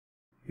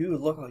You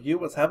look like you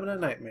was having a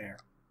nightmare.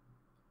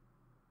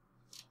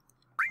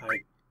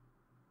 I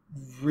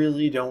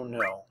really don't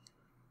know.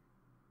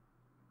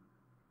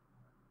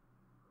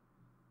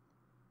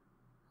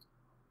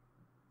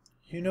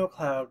 You know,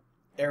 Cloud,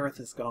 Aerith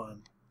is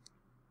gone.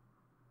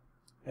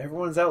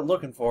 Everyone's out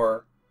looking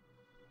for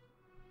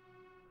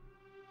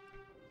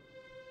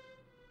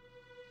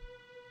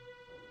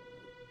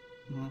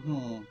her.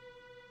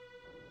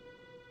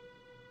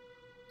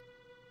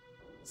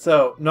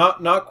 So,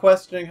 not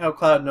questioning how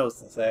Cloud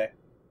knows this, eh?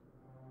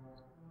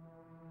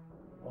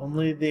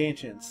 Only the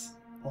ancients,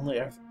 only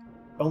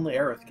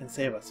Aerith can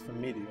save us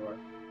from Meteor.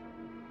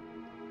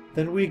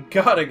 Then we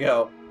gotta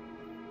go.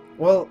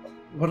 Well,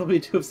 what'll we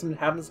do if something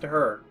happens to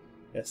her?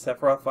 If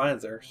Sephiroth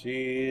finds her,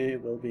 she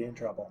will be in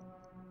trouble.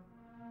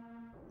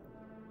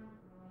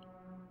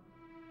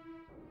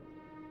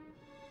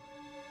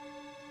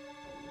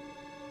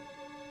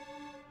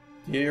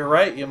 You're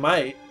right, you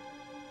might.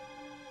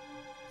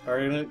 Are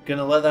you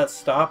gonna let that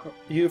stop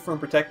you from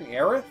protecting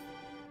Aerith?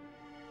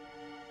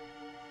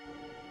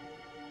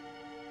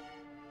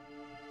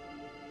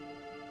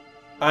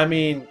 I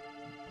mean,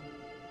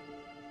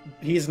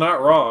 he's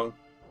not wrong.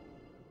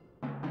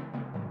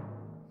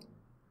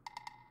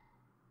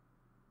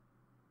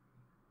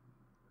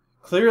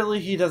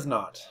 Clearly he does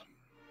not.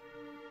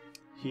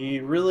 He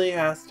really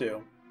has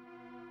to.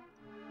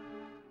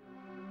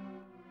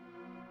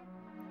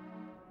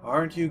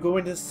 Aren't you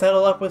going to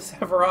settle up with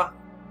Sephiroth?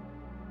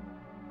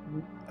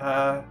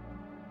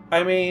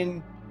 I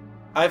mean,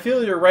 I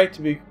feel you're right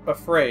to be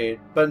afraid,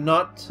 but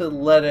not to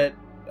let it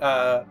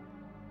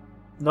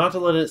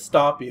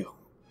stop you.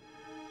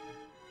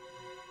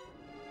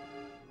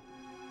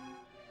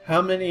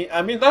 How many...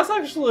 I mean, that's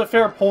actually a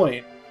fair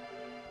point.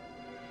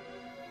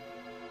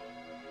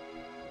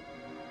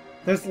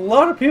 There's a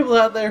lot of people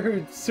out there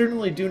who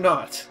certainly do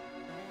not.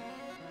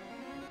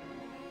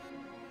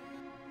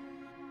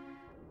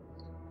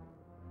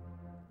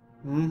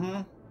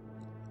 Mm-hmm.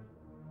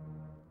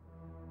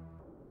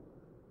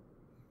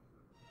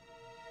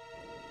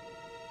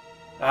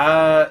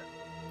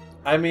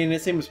 I mean,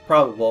 it seems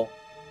probable.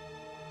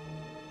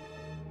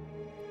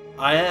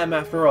 I am,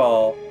 after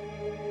all,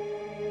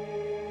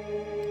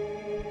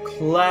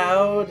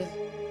 Cloud...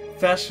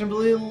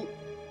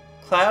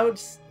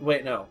 Cloud's...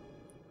 Wait, no.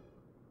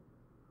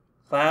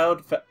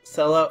 Cloud,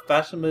 sellout,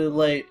 fashionably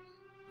late...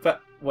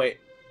 Wait.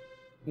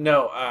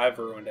 No, I've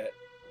ruined it.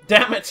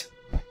 Damn it!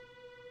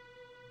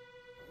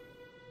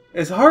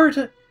 It's hard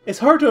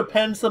to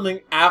append something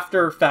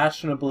after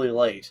fashionably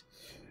late.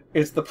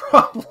 It's the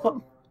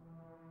problem.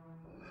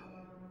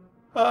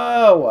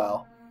 Oh,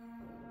 well.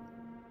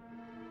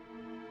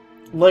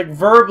 Like,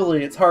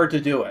 verbally, it's hard to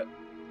do it.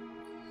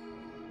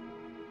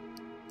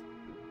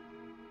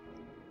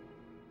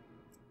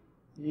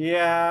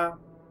 Yeah.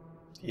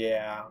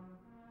 Yeah.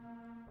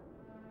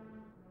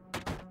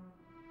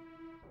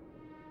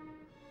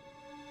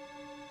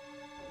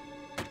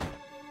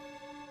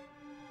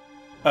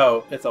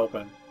 Oh, it's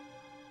open.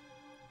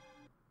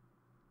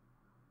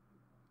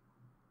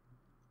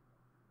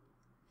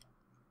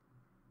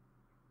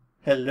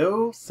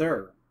 Hello,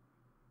 sir.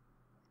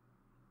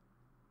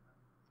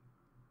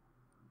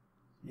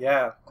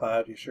 Yeah,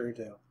 Cloud, you sure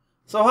do.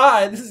 So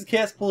hi, this is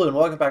KS Blue, and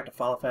welcome back to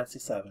Final Fantasy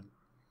VII.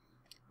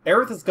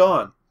 Aerith is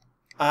gone.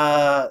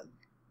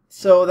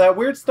 So that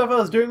weird stuff I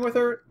was doing with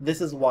her,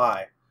 this is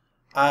why.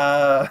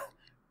 I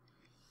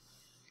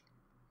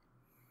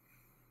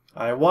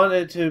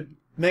wanted to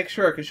make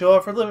sure I could show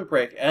off her limit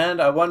break,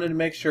 and I wanted to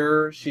make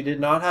sure she did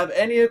not have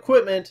any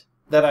equipment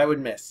that I would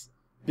miss.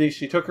 Because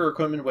she took her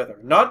equipment with her.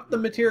 Not the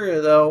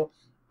materia, though.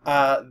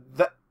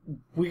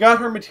 We got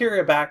her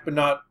materia back, but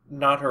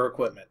not her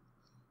equipment.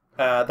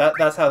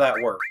 That's how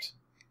that worked.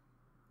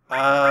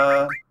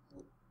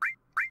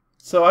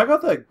 So I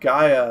got the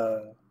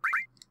Gaia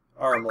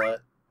armlet.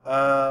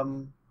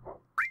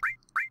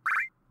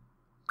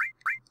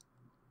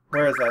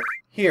 Where is that?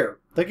 Here,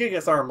 the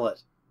Gigas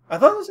armlet. I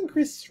thought this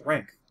increased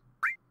strength.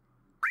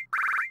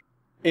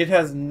 It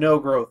has no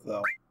growth,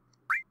 though.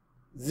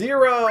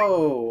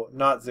 0!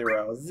 Not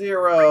 0.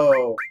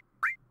 0!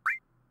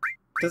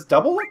 Does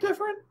double look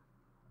different?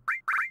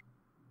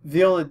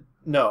 The only...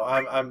 No,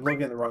 I'm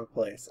looking in the wrong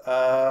place.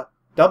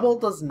 Double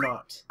does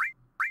not.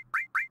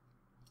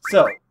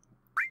 So,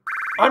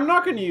 I'm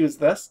not going to use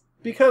this,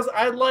 because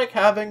I like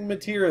having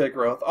materia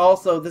growth.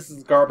 Also, this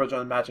is garbage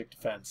on magic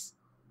defense.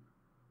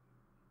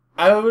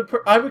 I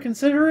would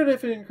consider it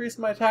if it increased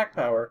my attack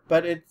power,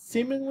 but it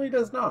seemingly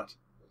does not.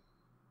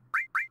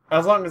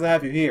 As long as I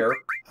have you here.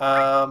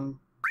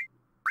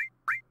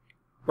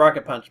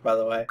 Rocket Punch, by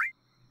the way.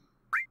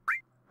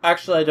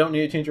 Actually, I don't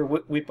need to change your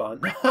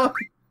weapon.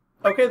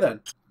 Okay,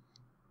 then.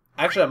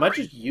 Actually, I might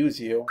just use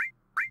you.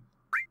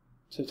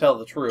 To tell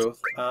the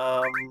truth.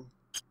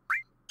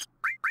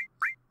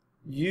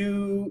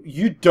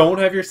 You don't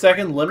have your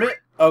second limit?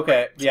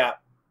 Okay, yeah.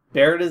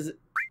 Barret is...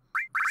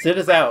 Sid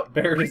is out.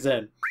 Barret is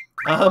in.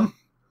 I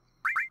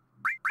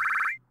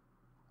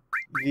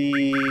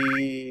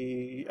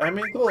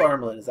mean, Gold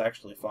Armlet is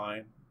actually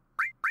fine.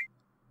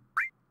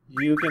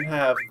 You can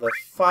have the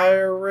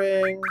fire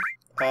ring.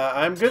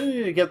 I'm gonna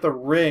need to get the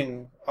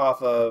ring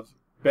off of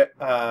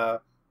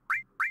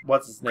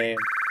what's his name?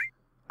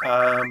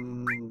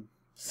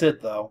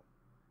 Sid, though.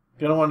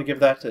 Gonna want to give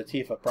that to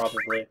Tifa,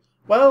 probably.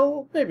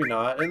 Well, maybe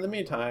not. In the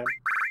meantime.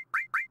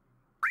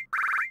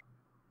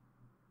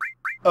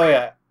 Oh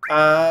yeah.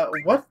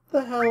 What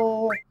the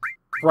hell?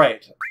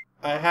 Right.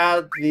 I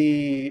had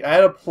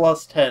a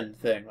plus 10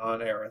 thing on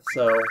Aerith,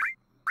 so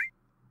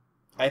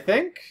I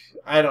think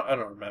I don't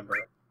remember.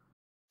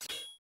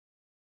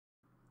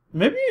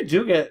 Maybe you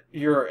do get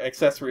your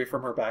accessory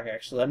from her back,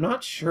 actually. I'm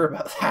not sure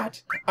about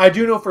that. I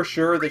do know for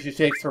sure that she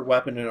takes her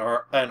weapon and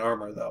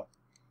armor, though.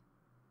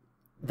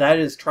 That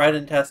is tried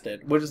and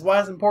tested, which is why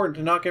it's important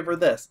to not give her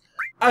this.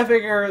 I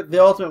figure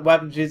the ultimate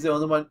weapon, she's the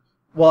only one...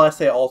 Well, I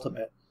say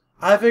ultimate.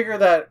 I figure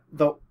that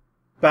the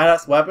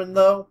badass weapon,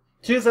 though,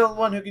 she's the only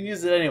one who can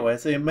use it anyway,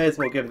 so you may as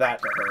well give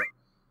that to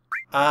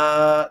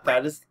her.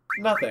 That is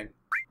nothing.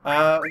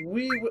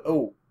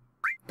 Oh,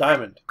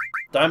 diamond.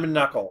 Diamond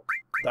knuckle.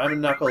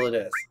 Diamond knuckle it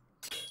is.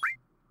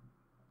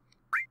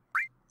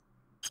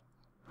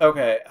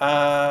 Okay,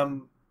 I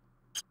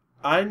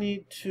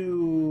need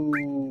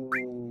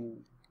to...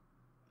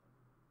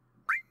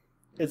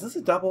 Is this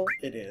a double?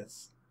 It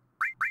is.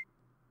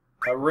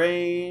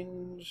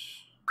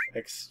 Arrange,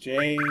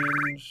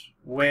 exchange,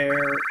 where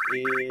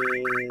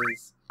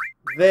is...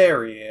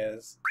 There he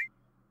is.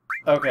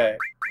 Okay,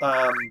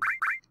 we'll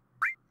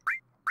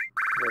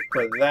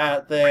put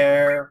that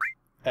there,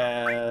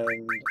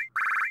 and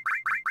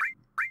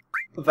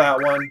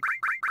that one,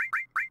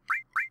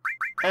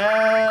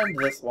 and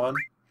this one.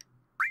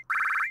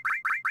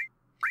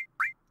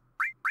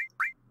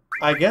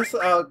 I guess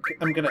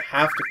I'm gonna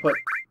have to put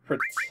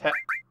protect...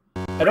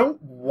 I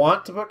don't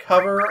want to put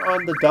cover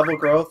on the double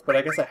growth, but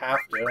I guess I have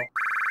to.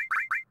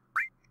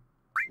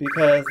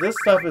 Because this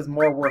stuff is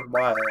more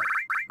worthwhile,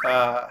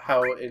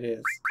 how it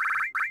is.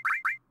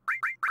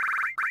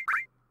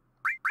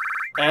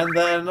 And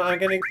then I'm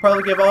gonna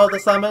probably give all the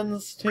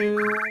summons to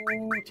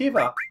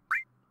Tifa.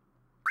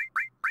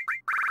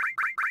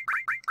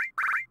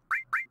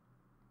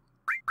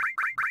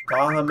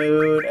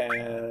 Bahamut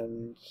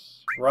and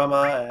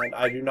Rama, and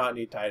I do not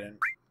need Titan.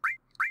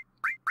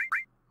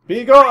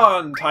 Be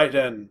gone,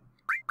 Titan!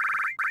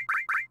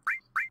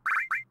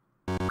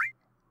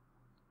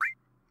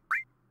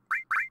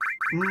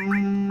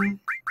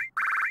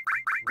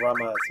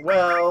 Rama as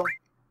well,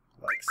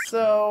 like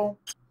so.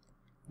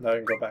 Now I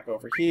can go back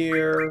over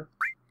here.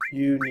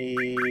 You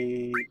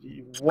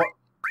need... what?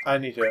 I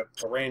need to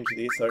arrange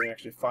these so I can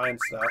actually find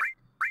stuff.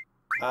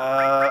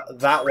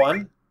 That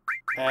one.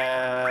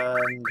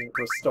 And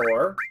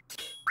restore.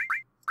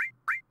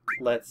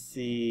 Let's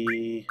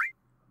see...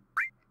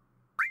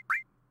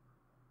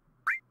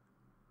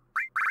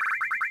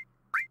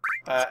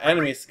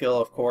 enemy skill,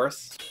 of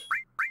course.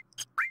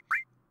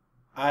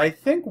 I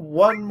think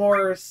one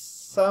more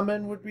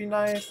summon would be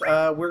nice.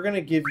 We're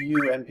gonna give you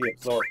NP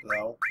Absorb,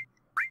 though.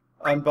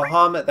 On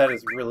Bahamut, that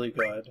is really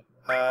good.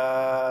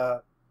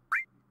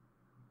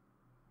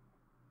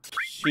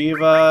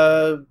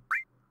 Shiva,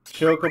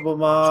 Chocobo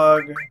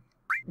Mog.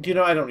 You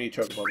know, I don't need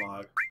Chocobo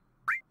Mog.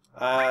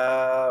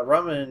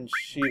 Rama and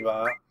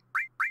Shiva.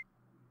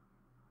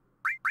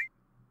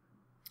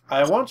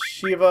 I want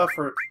Shiva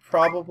for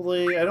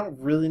probably... I don't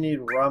really need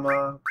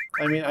Rama.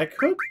 I mean, I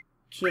could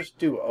just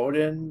do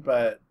Odin,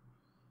 but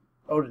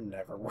Odin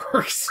never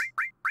works.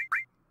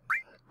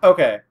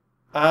 Okay.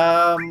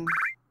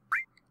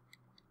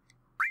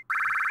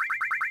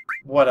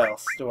 What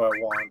else do I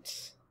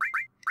want?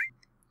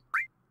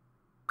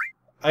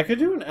 I could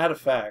do an add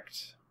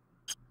effect.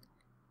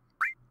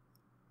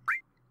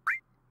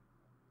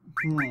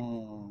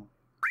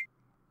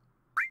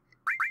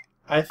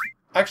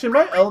 Actually,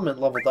 my element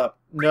leveled up.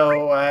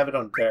 No, I have it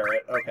on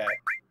Barret. Okay.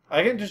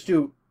 I can just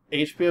do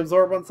HP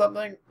Absorb on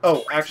something.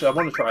 Oh, actually, I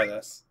want to try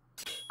this.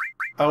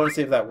 I want to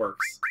see if that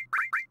works.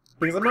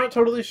 Because I'm not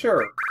totally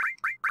sure.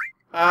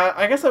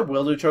 I guess I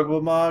will do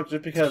Chocobo Mog,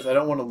 just because I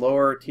don't want to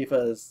lower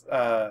Tifa's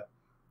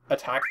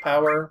attack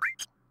power.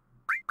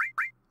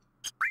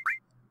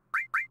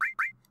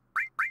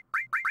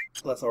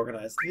 Let's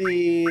organize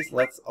these.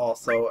 Let's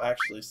also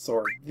actually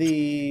sort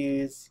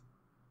these.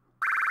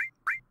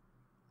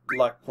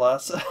 Luck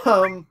plus.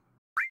 I'm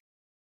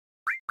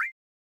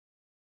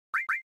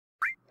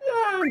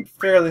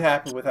fairly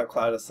happy with how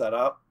Cloud is set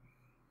up.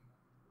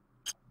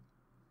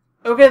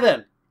 Okay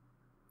then.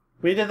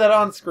 We did that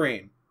on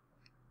screen.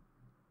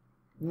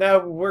 Now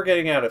we're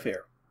getting out of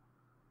here.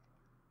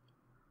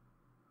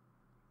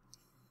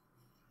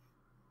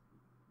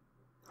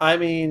 I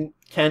mean,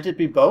 can't it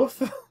be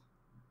both?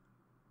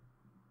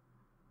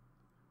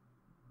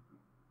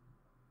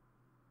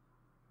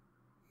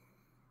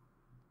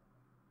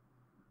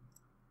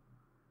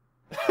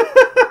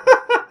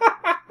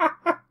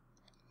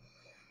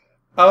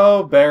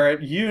 Oh,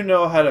 Barret, you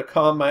know how to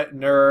calm my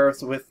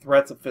nerves with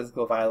threats of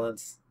physical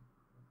violence.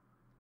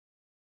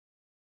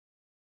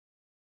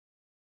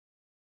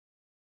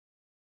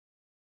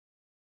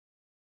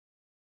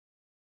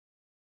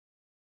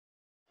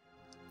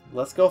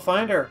 Let's go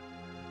find her.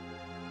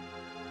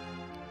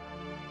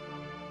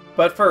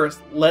 But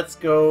first, let's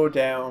go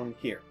down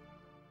here.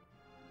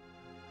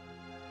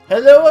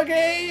 Hello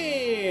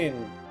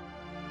again!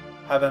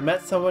 Have I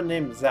met someone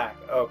named Zach?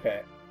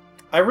 Okay.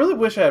 I really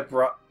wish I had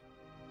brought...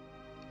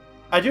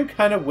 I do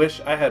kind of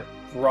wish I had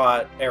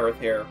brought Aerith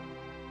here.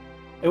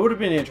 It would have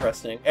been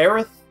interesting.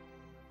 Aerith...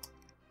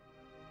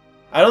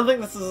 I don't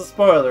think this is a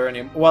spoiler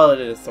anymore. Well,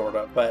 it is, sort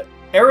of. But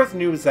Aerith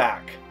knew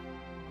Zach.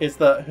 Is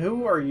the...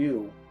 Who are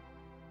you?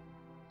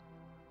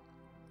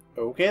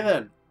 Okay,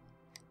 then.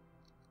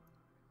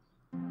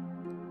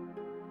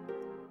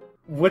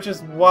 Which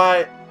is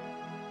why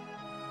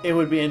it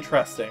would be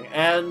interesting.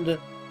 And...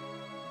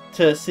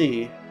 to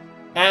see.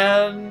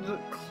 And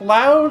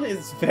Cloud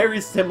is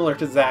very similar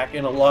to Zack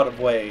in a lot of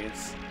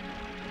ways.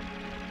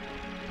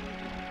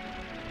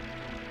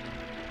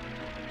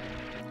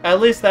 At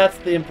least that's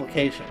the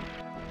implication.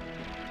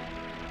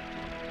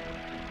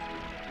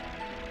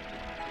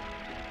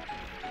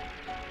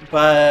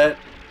 But,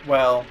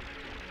 well,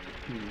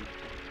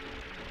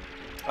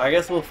 I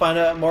guess we'll find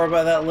out more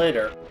about that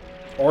later.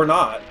 Or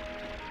not.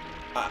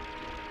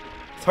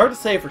 It's hard to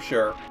say for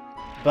sure.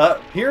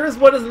 But here's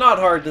what is not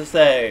hard to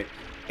say.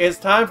 It's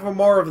time for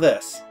more of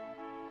this.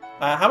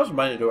 How much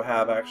money do I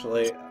have,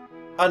 actually?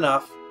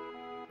 Enough.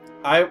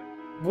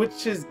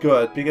 Which is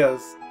good,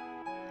 because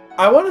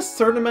I want a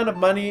certain amount of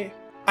money.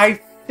 I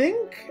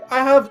think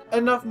I have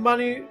enough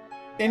money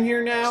in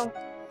here now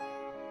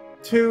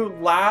to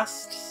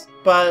last,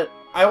 but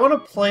I want to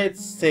play it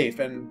safe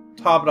and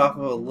top it off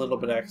with a little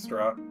bit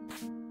extra.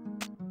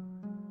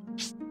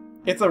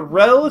 It's a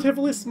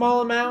relatively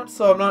small amount,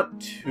 so I'm not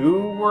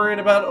too worried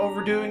about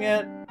overdoing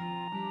it.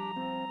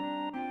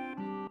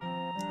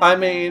 I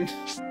mean,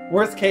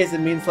 worst case, it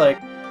means like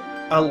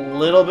a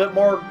little bit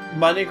more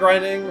money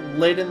grinding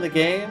late in the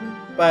game,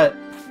 but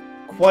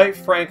quite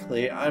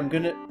frankly, I'm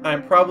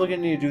probably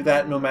gonna do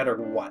that no matter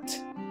what.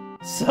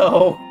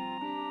 So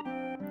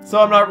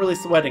I'm not really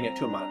sweating it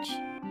too much.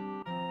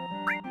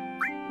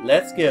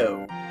 Let's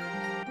go.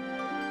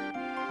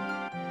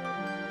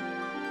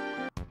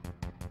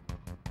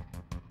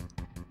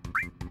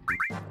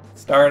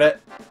 Start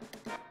it.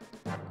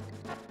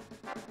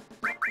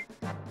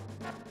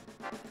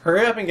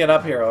 Hurry up and get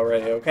up here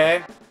already,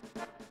 okay?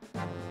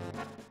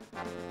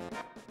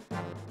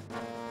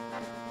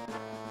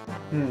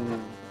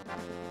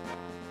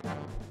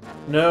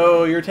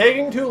 No, you're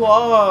taking too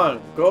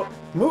long! Go,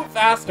 move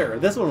faster!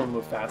 This one will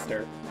move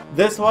faster.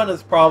 This one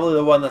is probably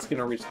the one that's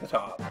gonna reach the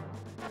top.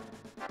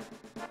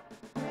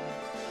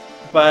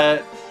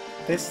 But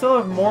they still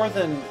have more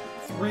than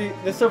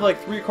they still have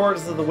like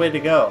 3/4 of the way to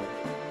go.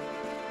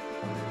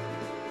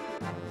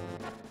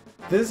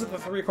 This is the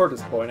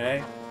 3/4 point,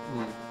 eh?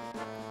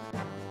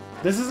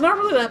 This is not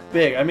really that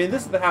big. I mean,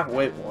 this is the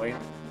halfway point.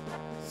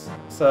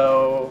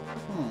 So,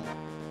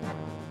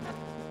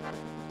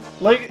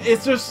 like,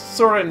 it's just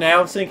sort of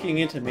now sinking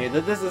into me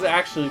that this is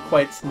actually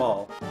quite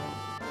small.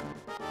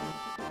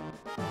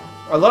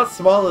 A lot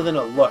smaller than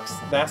it looks,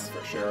 that's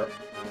for sure.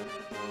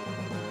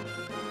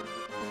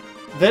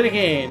 Then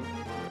again,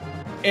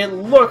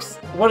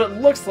 what it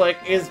looks like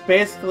is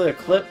basically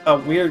a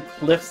weird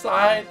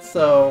cliffside,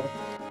 so...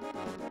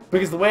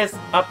 Because the way it's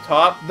up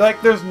top,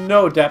 like, there's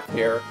no depth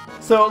here.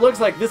 So it looks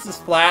like this is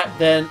flat,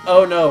 then,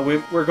 oh no,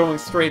 we're going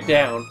straight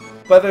down.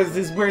 But there's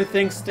these weird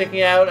things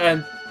sticking out,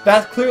 and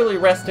that's clearly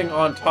resting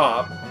on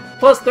top.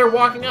 Plus, they're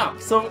walking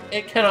up, so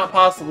it cannot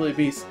possibly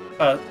be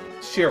a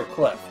sheer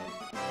cliff.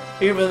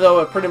 Even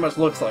though it pretty much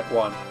looks like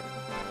one.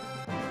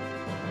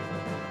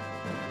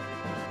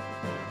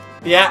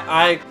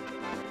 Yeah,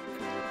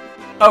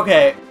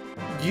 okay,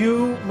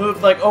 you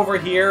moved, like, over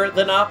here,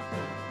 then up.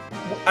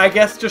 I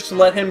guess just to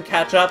let him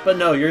catch up, but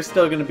no, you're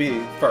still gonna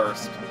be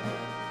first.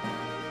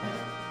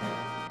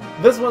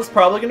 This one's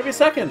probably gonna be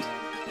second.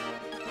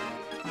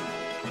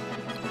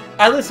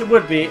 At least it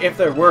would be if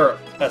there were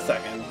a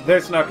second.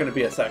 There's not gonna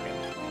be a second.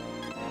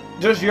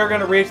 Just you're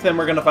gonna reach them,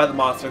 we're gonna fight the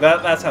monster.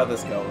 That's how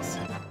this goes.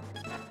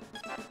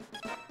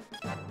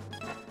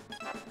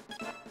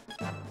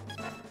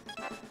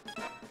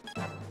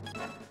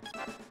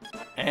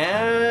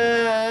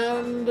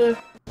 And...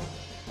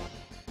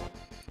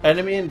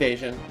 enemy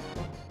invasion.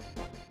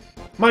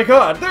 My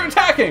god, they're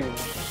attacking!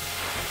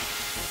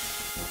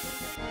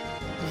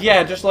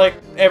 Yeah, just like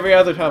every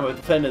other time I've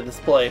defended this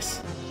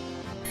place.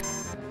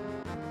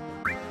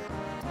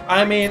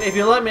 I mean, if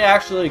you let me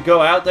actually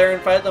go out there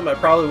and fight them, I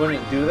probably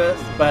wouldn't do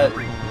this, but,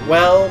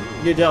 well,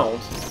 you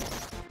don't.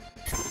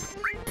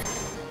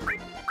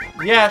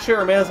 Yeah,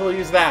 sure, may as well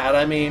use that.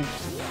 I mean,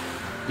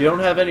 you don't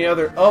have any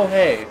other... Oh,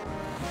 hey.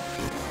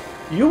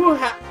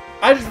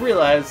 I just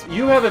realized,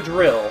 you have a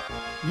drill.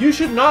 You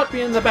should not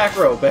be in the back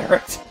row,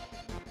 Barrett.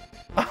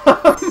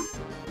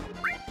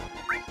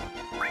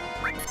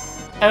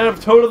 And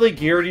I've totally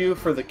geared you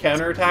for the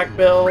counterattack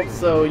build,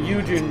 so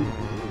you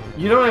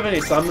don't have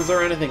any summons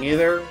or anything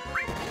either.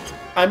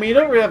 I mean, you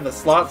don't really have the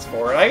slots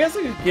for it. I guess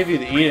I could give you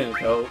the Eden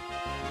coat.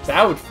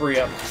 That would free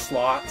up the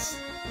slots.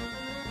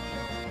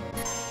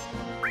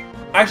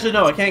 Actually,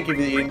 no, I can't give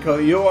you the Eden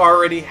coat. You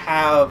already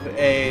have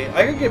a...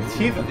 I could give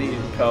Tifa the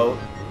Eden coat.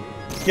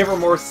 give her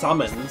more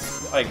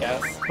summons, I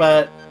guess.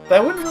 But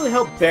that wouldn't really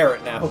help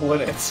Barrett now,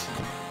 would it?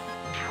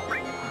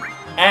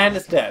 And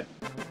it's dead.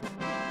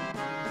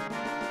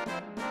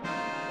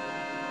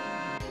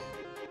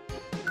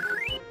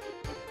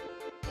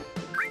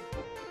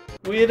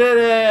 We did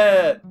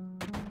it!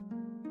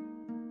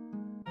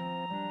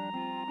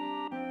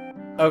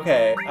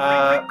 Okay,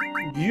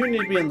 you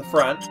need to be in the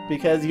front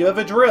because you have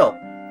a drill.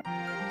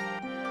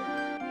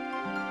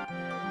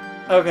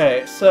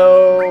 Okay,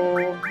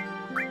 so...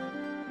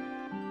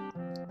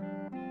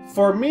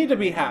 for me to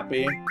be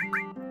happy,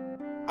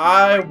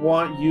 I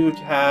want you to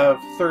have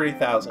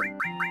 30,000.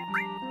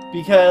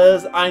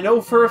 Because I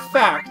know for a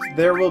fact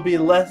there will be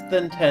less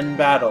than 10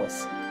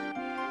 battles.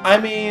 I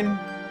mean...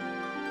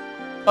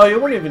 oh,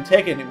 you won't even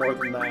take any more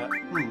than that.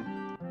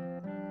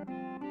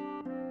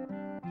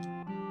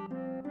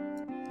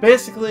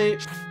 Basically,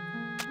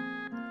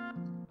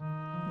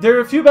 there are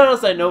a few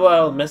battles I know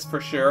I'll miss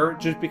for sure,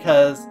 just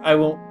because I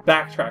won't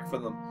backtrack for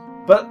them.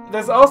 But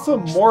there's also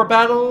more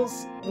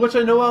battles which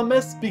I know I'll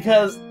miss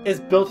because it's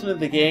built into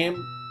the game.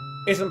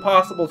 It's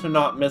impossible to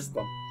not miss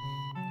them.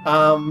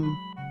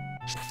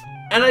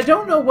 And I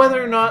don't know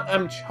whether or not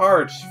I'm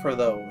charged for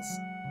those.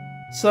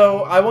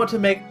 So I want to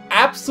make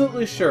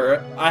absolutely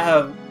sure I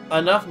have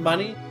enough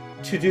money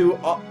to do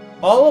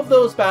all of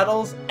those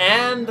battles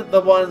and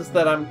the ones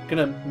that I'm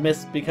gonna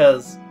miss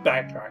because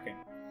backtracking.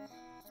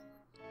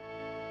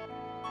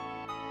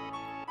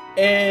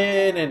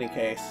 In any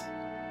case,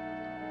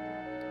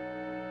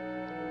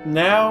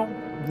 now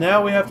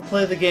we have to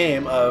play the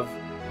game of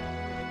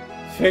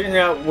figuring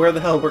out where the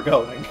hell we're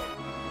going.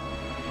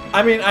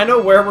 I mean, I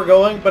know where we're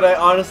going, but I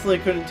honestly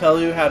couldn't tell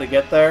you how to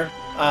get there.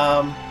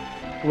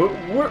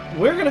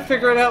 We're gonna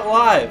figure it out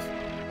live.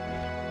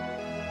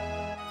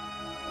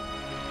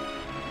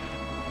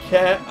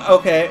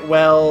 Okay,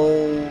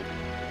 well...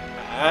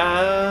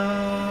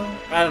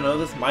 I don't know,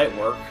 this might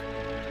work.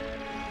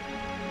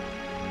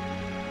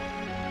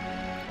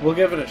 We'll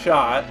give it a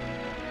shot.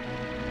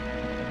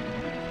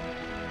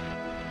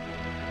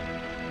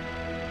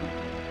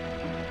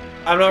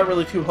 I'm not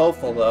really too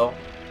hopeful, though.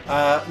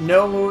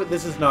 No,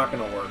 this is not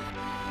gonna work.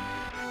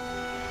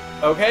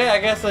 Okay, I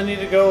guess I need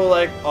to go,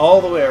 like,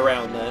 all the way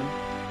around, then.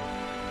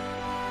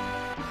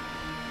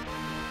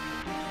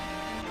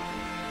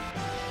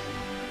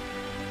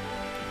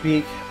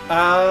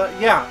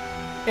 Yeah.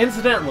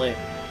 Incidentally,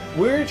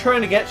 we're trying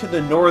to get to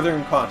the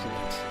northern continent.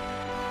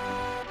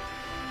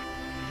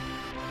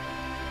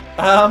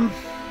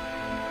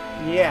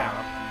 Yeah.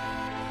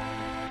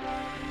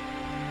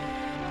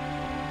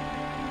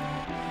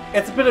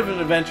 It's a bit of an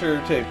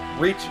adventure to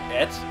reach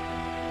it.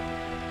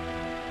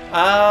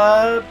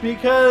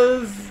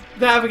 Because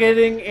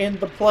navigating in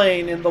the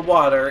plane in the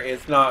water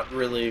is not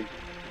really...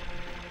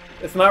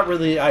 it's not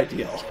really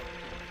ideal.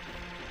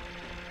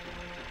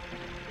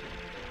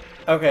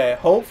 Okay,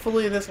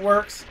 hopefully this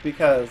works,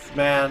 because,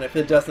 man, if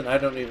it doesn't, I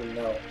don't even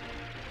know.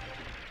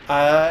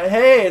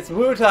 Hey, it's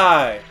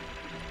Wu-Tai!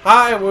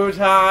 Hi,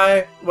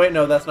 Wu-Tai! Wait,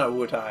 no, that's not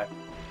Wu-Tai.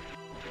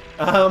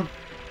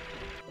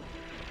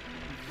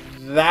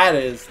 That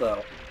is,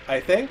 though.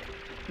 I think?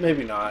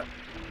 Maybe not.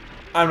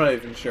 I'm not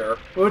even sure.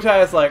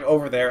 Wu-Tai is, like,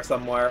 over there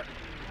somewhere.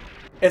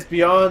 It's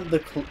beyond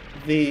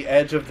the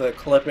edge of the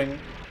clipping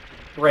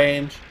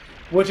range,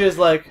 which is,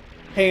 like,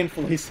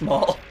 painfully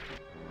small.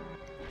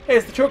 Hey,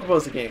 it's the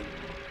Chocobo's again.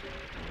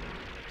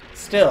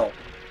 Still.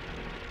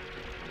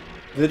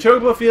 The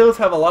Chocobo Fields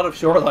have a lot of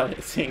shoreline,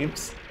 it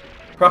seems.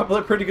 Probably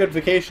a pretty good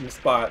vacation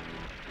spot.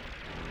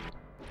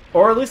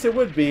 Or at least it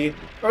would be.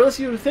 Or at least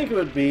you would think it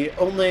would be,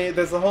 only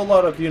there's a whole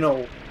lot of, you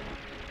know,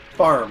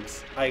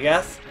 farms, I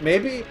guess.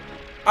 Maybe?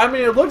 I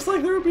mean, it looks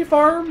like there would be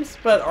farms,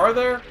 but are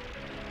there?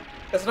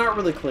 It's not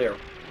really clear.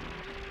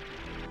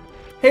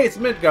 Hey, it's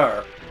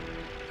Midgar.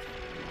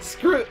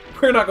 Screw...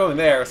 we're not going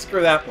there.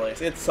 Screw that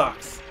place. It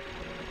sucks.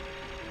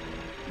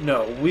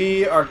 No,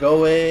 we are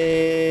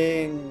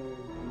going...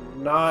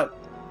 not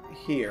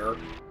here.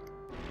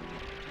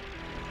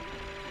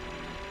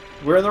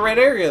 We're in the right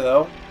area,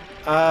 though.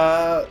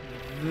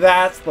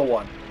 That's the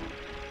one.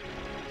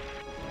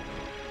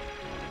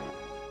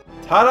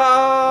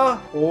 Ta-da!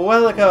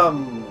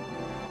 Welcome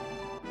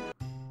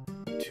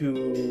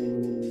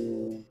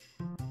to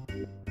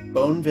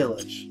Bone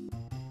Village.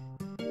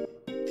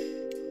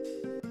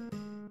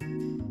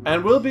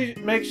 And we'll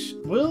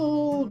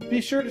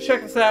be sure to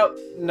check this out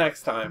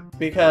next time,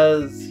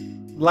 because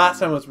last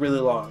time was really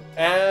long,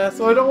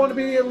 so I don't want to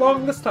be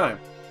long this time.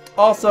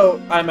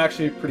 Also, I'm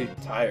actually pretty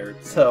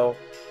tired, so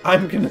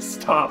I'm gonna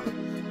stop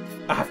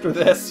after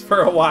this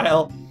for a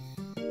while.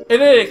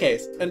 In any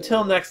case,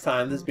 until next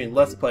time, this has been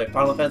Let's Play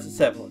Final Fantasy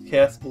VII with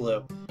Chaos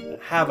Blue, and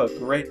have a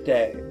great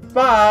day.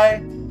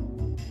 Bye!